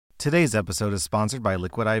Today's episode is sponsored by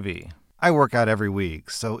Liquid IV. I work out every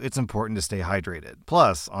week, so it's important to stay hydrated.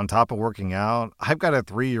 Plus, on top of working out, I've got a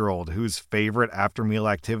 3-year-old whose favorite after-meal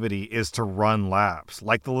activity is to run laps,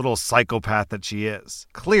 like the little psychopath that she is.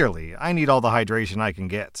 Clearly, I need all the hydration I can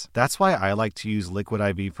get. That's why I like to use Liquid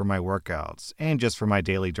IV for my workouts, and just for my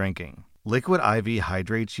daily drinking. Liquid IV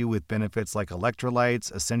hydrates you with benefits like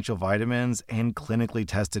electrolytes, essential vitamins, and clinically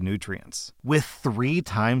tested nutrients. With 3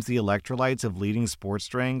 times the electrolytes of leading sports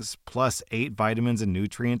drinks, plus 8 vitamins and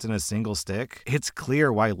nutrients in a single stick, it's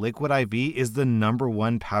clear why Liquid IV is the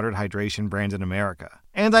 #1 powdered hydration brand in America.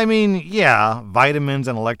 And I mean, yeah, vitamins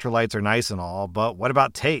and electrolytes are nice and all, but what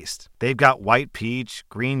about taste? They've got white peach,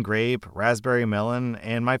 green grape, raspberry melon,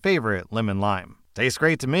 and my favorite, lemon lime. Tastes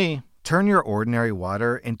great to me. Turn your ordinary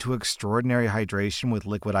water into extraordinary hydration with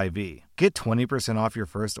Liquid IV. Get 20% off your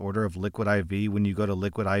first order of Liquid IV when you go to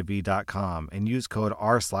liquidiv.com and use code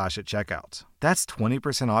R/ at checkout. That's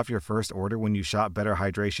 20% off your first order when you shop Better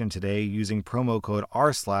Hydration today using promo code R/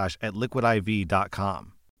 at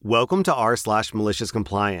liquidiv.com. Welcome to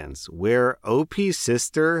r/Maliciouscompliance, where OP's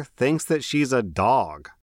sister thinks that she's a dog.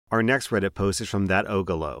 Our next Reddit post is from That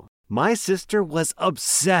Ogolo. My sister was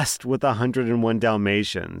obsessed with 101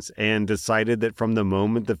 Dalmatians and decided that from the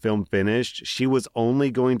moment the film finished, she was only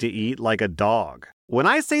going to eat like a dog. When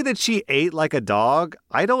I say that she ate like a dog,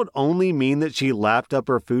 I don't only mean that she lapped up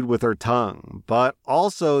her food with her tongue, but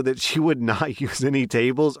also that she would not use any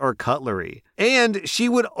tables or cutlery. And she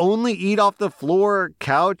would only eat off the floor,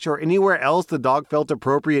 couch, or anywhere else the dog felt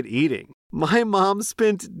appropriate eating. My mom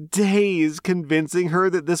spent days convincing her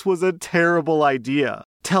that this was a terrible idea,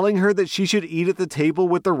 telling her that she should eat at the table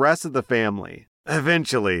with the rest of the family.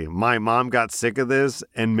 Eventually, my mom got sick of this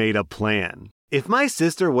and made a plan. If my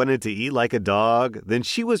sister wanted to eat like a dog, then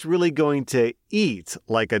she was really going to eat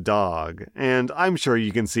like a dog, and I'm sure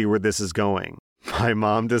you can see where this is going. My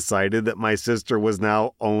mom decided that my sister was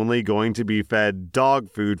now only going to be fed dog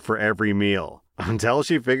food for every meal, until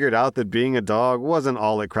she figured out that being a dog wasn't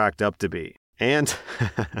all it cracked up to be. And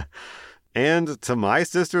to my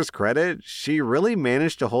sister's credit, she really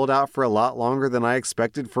managed to hold out for a lot longer than I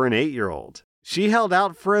expected for an 8-year-old. She held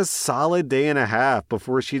out for a solid day and a half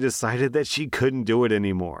before she decided that she couldn't do it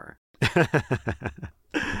anymore.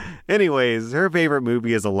 Anyways, her favorite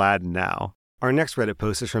movie is Aladdin now. Our next Reddit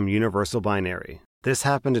post is from Universal Binary. This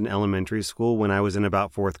happened in elementary school when I was in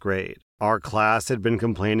about 4th grade. Our class had been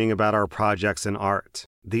complaining about our projects in art.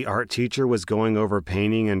 The art teacher was going over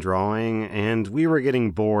painting and drawing, and we were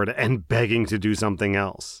getting bored and begging to do something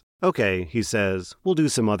else. Okay, he says, we'll do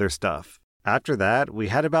some other stuff. After that, we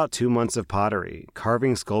had about 2 months of pottery,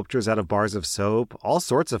 carving sculptures out of bars of soap, all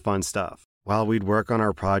sorts of fun stuff. While we'd work on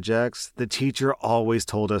our projects, the teacher always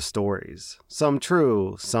told us stories. Some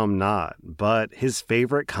true, some not, but his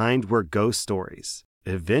favorite kind were ghost stories.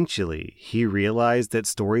 Eventually, he realized that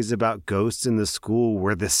stories about ghosts in the school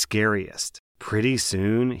were the scariest. Pretty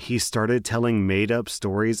soon, he started telling made-up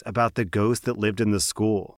stories about the ghost that lived in the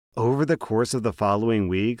school. Over the course of the following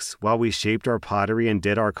weeks, while we shaped our pottery and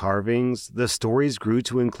did our carvings, the stories grew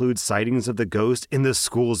to include sightings of the ghost in the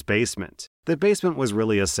school's basement. The basement was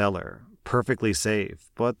really a cellar, perfectly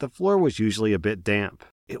safe, but the floor was usually a bit damp.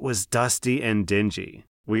 It was dusty and dingy.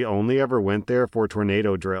 We only ever went there for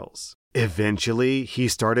tornado drills. Eventually, he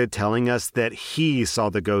started telling us that he saw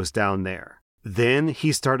the ghost down there. Then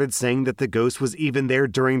he started saying that the ghost was even there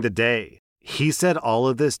during the day. He said all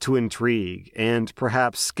of this to intrigue and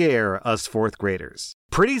perhaps scare us 4th graders.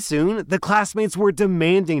 Pretty soon, the classmates were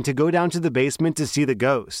demanding to go down to the basement to see the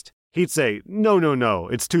ghost. He'd say, no,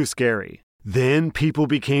 it's too scary. Then people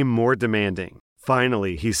became more demanding.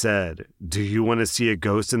 Finally, he said, do you want to see a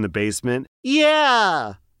ghost in the basement?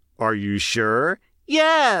 Yeah! Are you sure?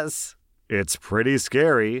 Yes! It's pretty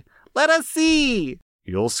scary. Let us see!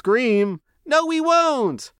 You'll scream. No, we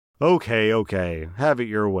won't! Okay, have it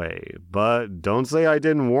your way, but don't say I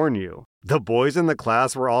didn't warn you. The boys in the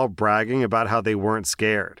class were all bragging about how they weren't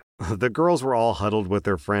scared. The girls were all huddled with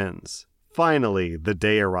their friends. Finally, the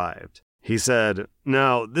day arrived. He said,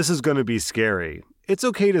 now, this is going to be scary. It's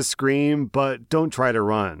okay to scream, but don't try to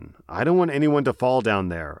run. I don't want anyone to fall down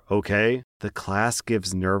there, okay? The class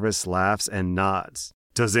gives nervous laughs and nods.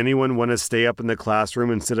 Does anyone want to stay up in the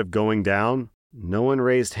classroom instead of going down? No one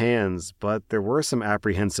raised hands, but there were some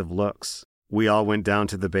apprehensive looks. We all went down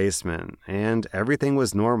to the basement, and everything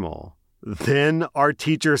was normal. Then our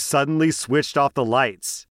teacher suddenly switched off the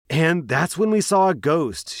lights. And that's when we saw a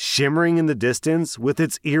ghost shimmering in the distance with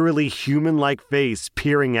its eerily human-like face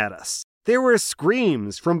peering at us. There were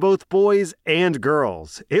screams from both boys and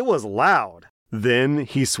girls. It was loud. Then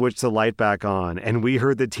he switched the light back on, and we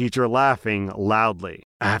heard the teacher laughing loudly.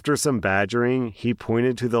 After some badgering, he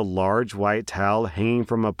pointed to the large white towel hanging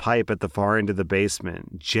from a pipe at the far end of the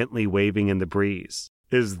basement, gently waving in the breeze.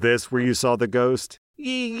 "Is this where you saw the ghost?"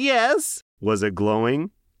 "Yes." "Was it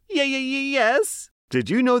glowing?" Yes."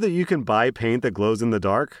 "Did you know that you can buy paint that glows in the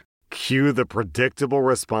dark?" Cue the predictable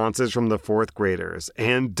responses from the fourth graders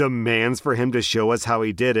and demands for him to show us how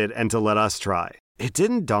he did it and to let us try. It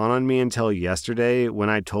didn't dawn on me until yesterday when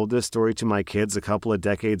I told this story to my kids a couple of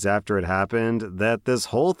decades after it happened that this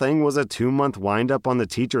whole thing was a 2-month wind-up on the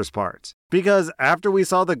teacher's part. Because after we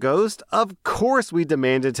saw the ghost, of course we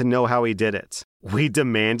demanded to know how he did it. We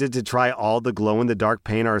demanded to try all the glow-in-the-dark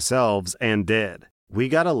paint ourselves and did. We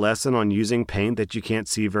got a lesson on using paint that you can't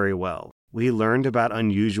see very well. We learned about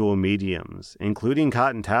unusual mediums, including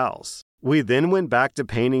cotton towels. We then went back to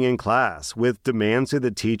painting in class with demands to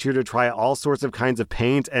the teacher to try all sorts of kinds of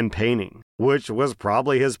paint and painting, which was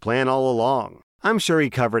probably his plan all along. I'm sure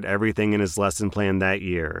he covered everything in his lesson plan that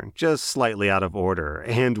year, just slightly out of order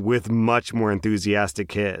and with much more enthusiastic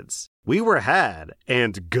kids. We were had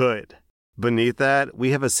and good. Beneath that,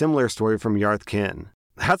 we have a similar story from Yarth Kin.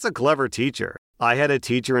 That's a clever teacher. I had a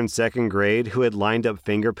teacher in 2nd grade who had lined up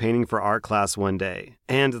finger painting for art class one day,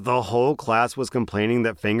 and the whole class was complaining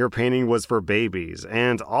that finger painting was for babies,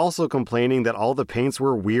 and also complaining that all the paints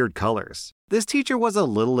were weird colors. This teacher was a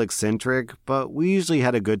little eccentric, but we usually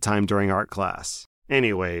had a good time during art class.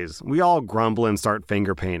 Anyways, we all grumble and start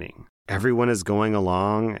finger painting. Everyone is going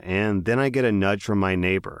along, and then I get a nudge from my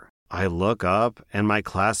neighbor. I look up, and my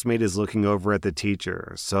classmate is looking over at the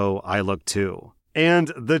teacher, so I look too.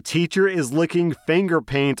 And the teacher is licking finger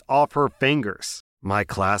paint off her fingers. My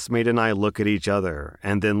classmate and I look at each other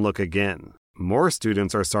and then look again. More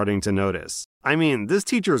students are starting to notice. I mean, this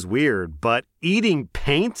teacher's weird, but eating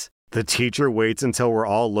paint? The teacher waits until we're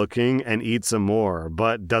all looking and eats some more,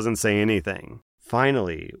 but doesn't say anything.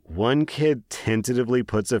 Finally, one kid tentatively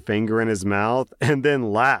puts a finger in his mouth and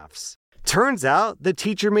then laughs. Turns out the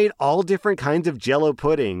teacher made all different kinds of Jell-O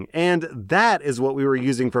pudding, and that is what we were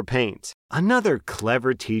using for paint. Another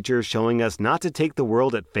clever teacher showing us not to take the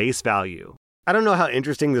world at face value. I don't know how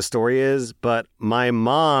interesting the story is, but my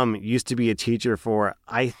mom used to be a teacher for,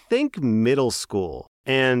 I think, middle school.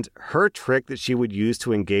 And her trick that she would use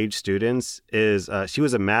to engage students is she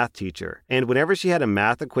was a math teacher. And whenever she had a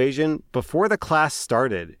math equation, before the class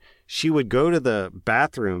started, she would go to the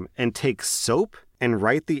bathroom and take soap and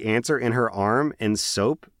write the answer in her arm in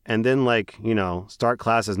soap, and then start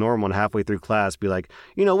class as normal, and halfway through class be like,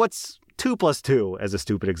 what's 2 + 2 as a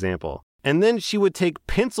stupid example. And then she would take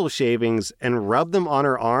pencil shavings and rub them on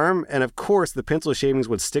her arm, and of course the pencil shavings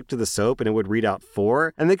would stick to the soap and it would read out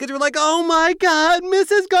 4, and the kids were like, "Oh my God,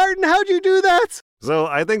 Mrs. Garten, how'd you do that?" So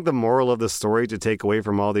I think the moral of the story to take away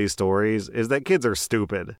from all these stories is that kids are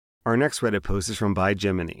stupid. Our next Reddit post is from By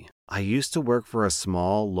Gemini. I used to work for a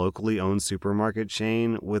small, locally owned supermarket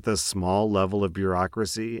chain with a small level of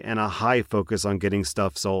bureaucracy and a high focus on getting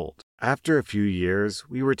stuff sold. After a few years,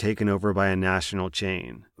 we were taken over by a national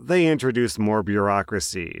chain. They introduced more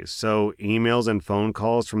bureaucracy, so emails and phone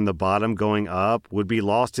calls from the bottom going up would be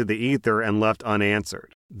lost to the ether and left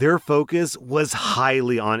unanswered. Their focus was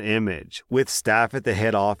highly on image, with staff at the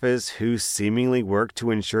head office who seemingly worked to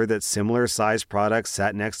ensure that similar-sized products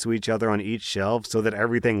sat next to each other on each shelf so that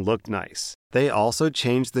everything looked nice. They also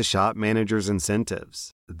changed the shop manager's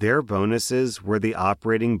incentives. Their bonuses were the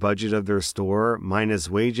operating budget of their store minus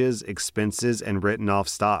wages, expenses, and written-off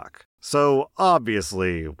stock. So,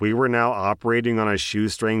 obviously, we were now operating on a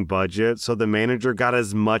shoestring budget, so the manager got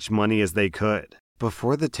as much money as they could.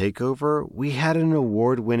 Before the takeover, we had an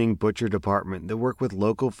award-winning butcher department that worked with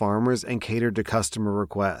local farmers and catered to customer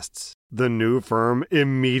requests. The new firm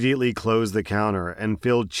immediately closed the counter and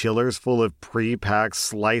filled chillers full of pre-packed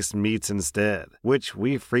sliced meats instead, which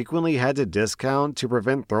we frequently had to discount to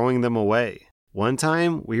prevent throwing them away. One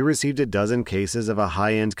time, we received a dozen cases of a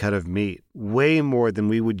high-end cut of meat, way more than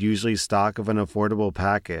we would usually stock of an affordable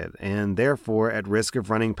packet, and therefore at risk of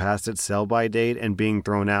running past its sell-by date and being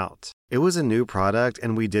thrown out. It was a new product,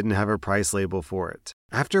 and we didn't have a price label for it.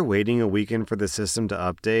 After waiting a weekend for the system to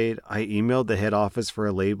update, I emailed the head office for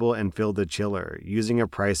a label and filled the chiller, using a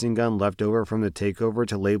pricing gun left over from the takeover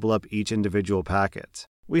to label up each individual packet.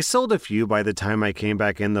 We sold a few by the time I came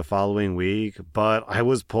back in the following week, but I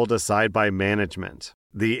was pulled aside by management.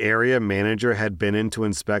 The area manager had been in to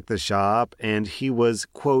inspect the shop, and he was,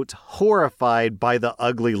 quote, horrified by the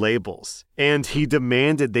ugly labels, and he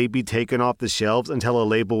demanded they be taken off the shelves until a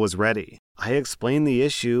label was ready. I explained the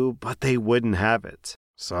issue, but they wouldn't have it.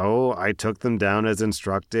 So I took them down as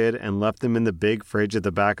instructed and left them in the big fridge at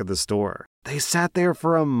the back of the store. They sat there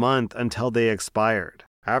for a month until they expired.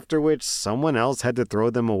 after which someone else had to throw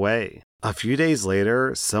them away. A few days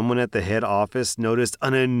later, someone at the head office noticed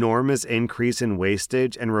an enormous increase in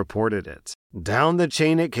wastage and reported it. Down the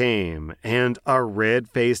chain it came, and a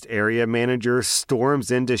red-faced area manager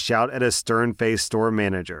storms in to shout at a stern-faced store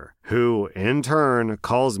manager, who, in turn,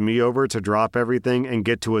 calls me over to drop everything and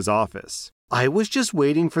get to his office. I was just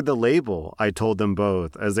waiting for the label, I told them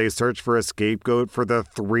both, as they searched for a scapegoat for the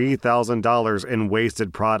 $3,000 in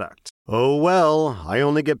wasted product. Oh well, I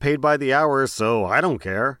only get paid by the hour, so I don't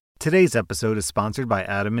care. Today's episode is sponsored by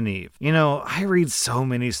Adam and Eve. You know, I read so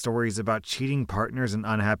many stories about cheating partners and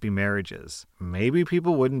unhappy marriages. Maybe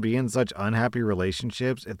people wouldn't be in such unhappy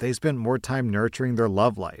relationships if they spent more time nurturing their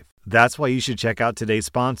love life. That's why you should check out today's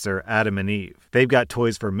sponsor, Adam and Eve. They've got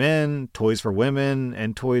toys for men, toys for women,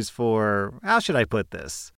 and toys for... how should I put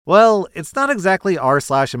this? Well, it's not exactly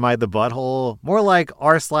r/am I the butthole, more like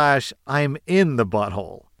r/I'm in the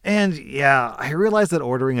butthole. And yeah, I realize that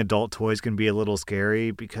ordering adult toys can be a little scary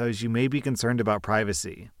because you may be concerned about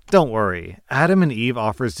privacy. Don't worry, Adam and Eve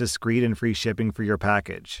offers discreet and free shipping for your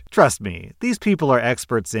package. Trust me, these people are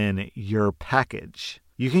experts in your package.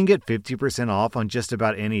 You can get 50% off on just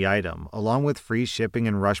about any item, along with free shipping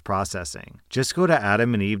and rush processing. Just go to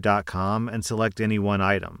adamandeve.com and select any one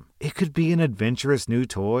item. It could be an adventurous new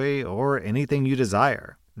toy or anything you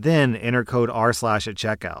desire. Then enter code r/ at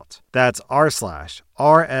checkout. That's r/RSLASH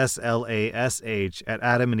at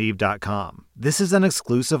adamandeve.com. This is an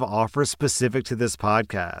exclusive offer specific to this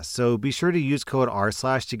podcast, so be sure to use code r/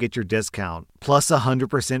 to get your discount, plus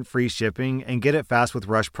 100% free shipping, and get it fast with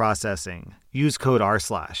rush processing. Use code r/.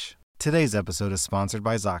 Today's episode is sponsored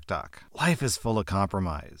by ZocDoc. Life is full of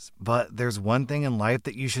compromise, but there's one thing in life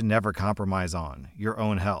that you should never compromise on: your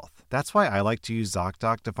own health. That's why I like to use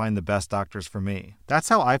ZocDoc to find the best doctors for me. That's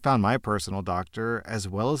how I found my personal doctor, as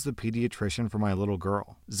well as the pediatrician for my little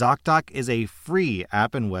girl. ZocDoc is a free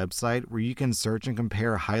app and website where you can search and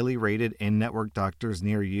compare highly rated in-network doctors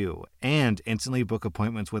near you and instantly book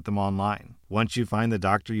appointments with them online. Once you find the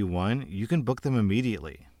doctor you want, you can book them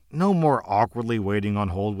immediately. No more awkwardly waiting on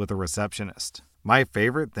hold with a receptionist. My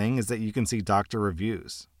favorite thing is that you can see doctor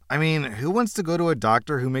reviews. I mean, who wants to go to a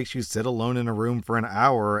doctor who makes you sit alone in a room for an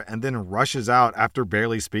hour and then rushes out after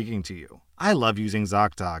barely speaking to you? I love using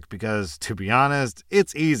ZocDoc because, to be honest,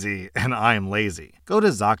 it's easy and I'm lazy. Go to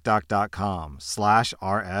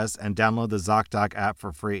ZocDoc.com/RS and download the ZocDoc app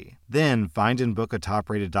for free. Then find and book a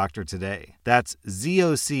top-rated doctor today. That's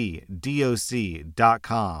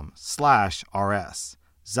ZocDoc.com/RS.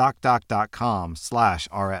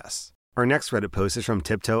 ZocDoc.com/RS. Our next Reddit post is from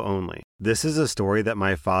Tiptoe Only. This is a story that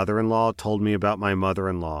my father-in-law told me about my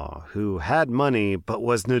mother-in-law, who had money but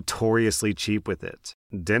was notoriously cheap with it.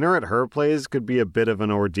 Dinner at her place could be a bit of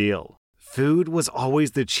an ordeal. Food was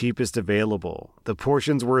always the cheapest available. The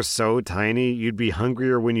portions were so tiny you'd be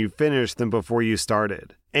hungrier when you finished than before you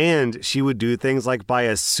started. And she would do things like buy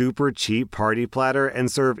a super cheap party platter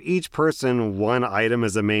and serve each person one item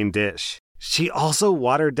as a main dish. She also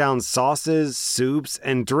watered down sauces, soups,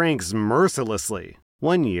 and drinks mercilessly.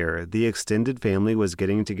 One year, the extended family was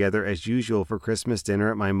getting together as usual for Christmas dinner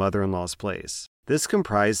at my mother-in-law's place. This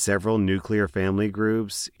comprised several nuclear family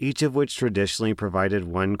groups, each of which traditionally provided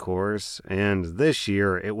one course, and this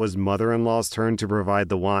year it was mother-in-law's turn to provide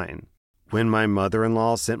the wine. When my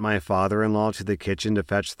mother-in-law sent my father-in-law to the kitchen to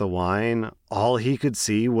fetch the wine, all he could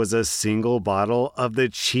see was a single bottle of the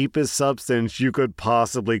cheapest substance you could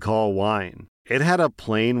possibly call wine. It had a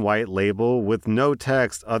plain white label with no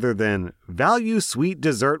text other than "Value Sweet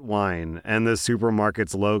Dessert Wine" and the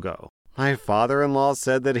supermarket's logo. My father-in-law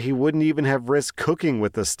said that he wouldn't even have risked cooking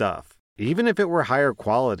with the stuff. Even if it were higher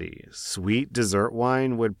quality, sweet dessert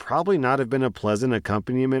wine would probably not have been a pleasant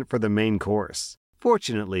accompaniment for the main course.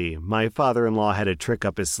 Fortunately, my father-in-law had a trick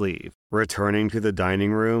up his sleeve. Returning to the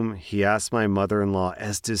dining room, he asked my mother-in-law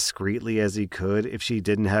as discreetly as he could if she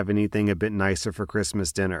didn't have anything a bit nicer for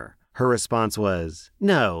Christmas dinner. Her response was,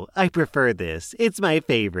 "No, I prefer this. It's my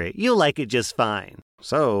favorite. You'll like it just fine."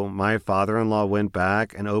 So, my father-in-law went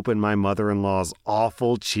back and opened my mother-in-law's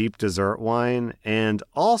awful cheap dessert wine and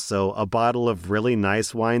also a bottle of really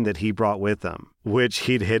nice wine that he brought with him, which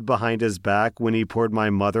he'd hid behind his back when he poured my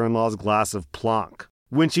mother-in-law's glass of Plonk.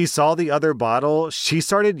 When she saw the other bottle, she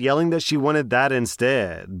started yelling that she wanted that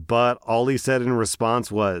instead, but all he said in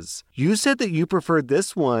response was, "You said that you preferred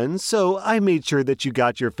this one, so I made sure that you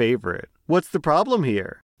got your favorite. What's the problem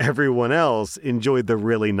here?" Everyone else enjoyed the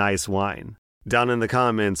really nice wine. Down in the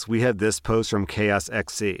comments, we had this post from Chaos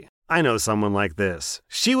XC. I know someone like this.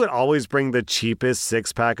 She would always bring the cheapest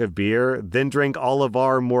six-pack of beer, then drink all of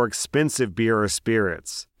our more expensive beer or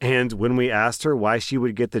spirits. And when we asked her why she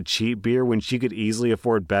would get the cheap beer when she could easily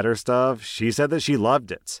afford better stuff, she said that she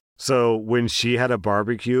loved it. So when she had a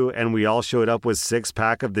barbecue and we all showed up with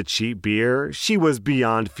six-pack of the cheap beer, she was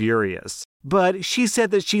beyond furious. But she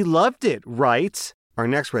said that she loved it, right? Our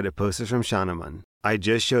next Reddit post is from Shanaman. I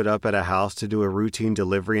just showed up at a house to do a routine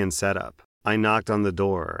delivery and setup. I knocked on the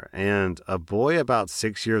door, and a boy about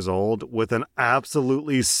 6 years old with an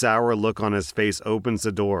absolutely sour look on his face opens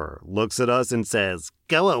the door, looks at us, and says,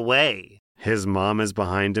 "Go away." His mom is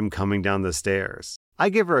behind him coming down the stairs. I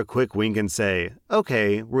give her a quick wink and say,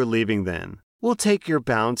 "Okay, we're leaving then. We'll take your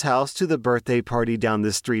bounce house to the birthday party down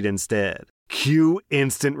the street instead." Cue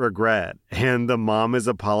instant regret, and the mom is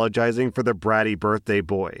apologizing for the bratty birthday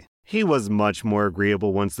boy. He was much more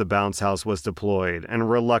agreeable once the bounce house was deployed and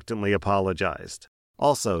reluctantly apologized.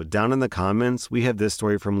 Also, down in the comments, we have this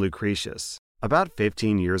story from Lucretius. About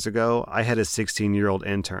 15 years ago, I had a 16-year-old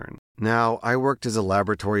intern. Now, I worked as a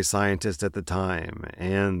laboratory scientist at the time,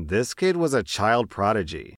 and this kid was a child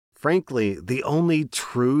prodigy. Frankly, the only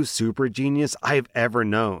true super genius I've ever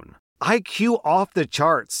known. IQ off the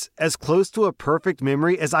charts, as close to a perfect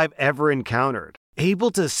memory as I've ever encountered.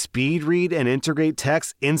 Able to speed read and integrate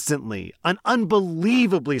text instantly, an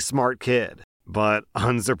unbelievably smart kid. But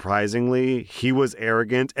unsurprisingly, he was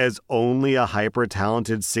arrogant as only a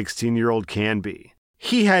hyper-talented 16-year-old can be.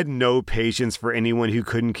 He had no patience for anyone who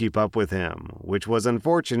couldn't keep up with him, which was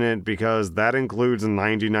unfortunate because that includes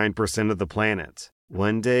 99% of the planet.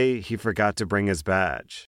 One day, he forgot to bring his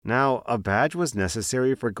badge. Now, a badge was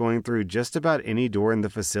necessary for going through just about any door in the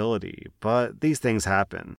facility, but these things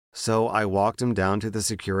happen. So I walked him down to the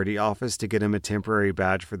security office to get him a temporary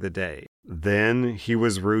badge for the day. Then he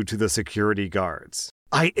was rude to the security guards.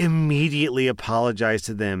 I immediately apologized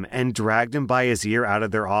to them and dragged him by his ear out of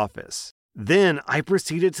their office. Then I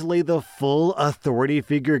proceeded to lay the full authority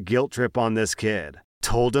figure guilt trip on this kid.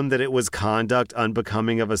 Told him that it was conduct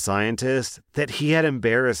unbecoming of a scientist, that he had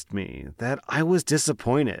embarrassed me, that I was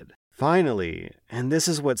disappointed. Finally, and this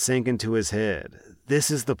is what sank into his head, this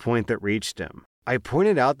is the point that reached him. I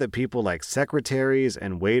pointed out that people like secretaries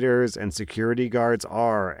and waiters and security guards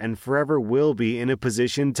are and forever will be in a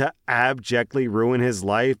position to abjectly ruin his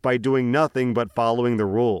life by doing nothing but following the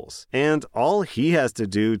rules. And all he has to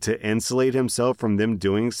do to insulate himself from them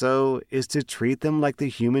doing so is to treat them like the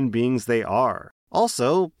human beings they are.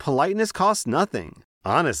 Also, politeness costs nothing.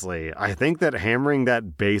 Honestly, I think that hammering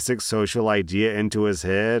that basic social idea into his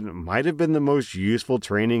head might have been the most useful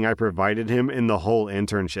training I provided him in the whole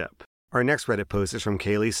internship. Our next Reddit post is from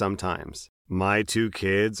Kaylee Sometimes. My two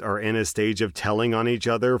kids are in a stage of telling on each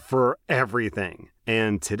other for everything.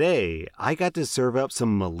 And today, I got to serve up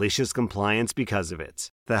some malicious compliance because of it.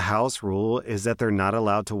 The house rule is that they're not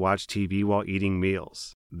allowed to watch TV while eating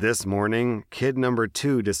meals. This morning, kid number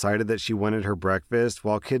 2 decided that she wanted her breakfast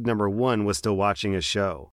while kid number 1 was still watching a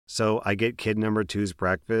show. So I get kid number 2's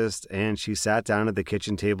breakfast, and she sat down at the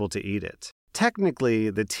kitchen table to eat it. Technically,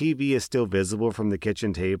 the TV is still visible from the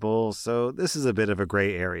kitchen table, so this is a bit of a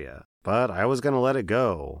gray area. But I was going to let it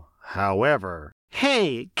go. However,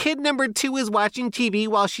 "Hey, kid number 2 is watching TV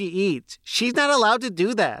while she eats. She's not allowed to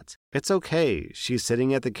do that." It's okay. She's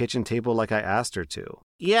sitting at the kitchen table like I asked her to.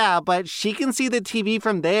 "Yeah, but she can see the TV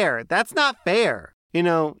from there. That's not fair." You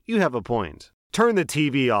know, you have a point. Turn the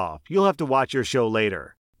TV off. You'll have to watch your show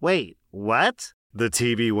later. Wait, what? The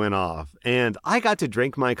TV went off, and I got to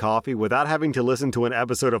drink my coffee without having to listen to an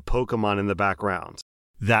episode of Pokemon in the background.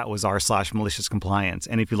 That was r/Maliciouscompliance.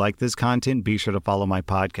 And if you like this content, be sure to follow my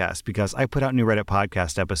podcast because I put out new Reddit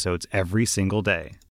podcast episodes every single day.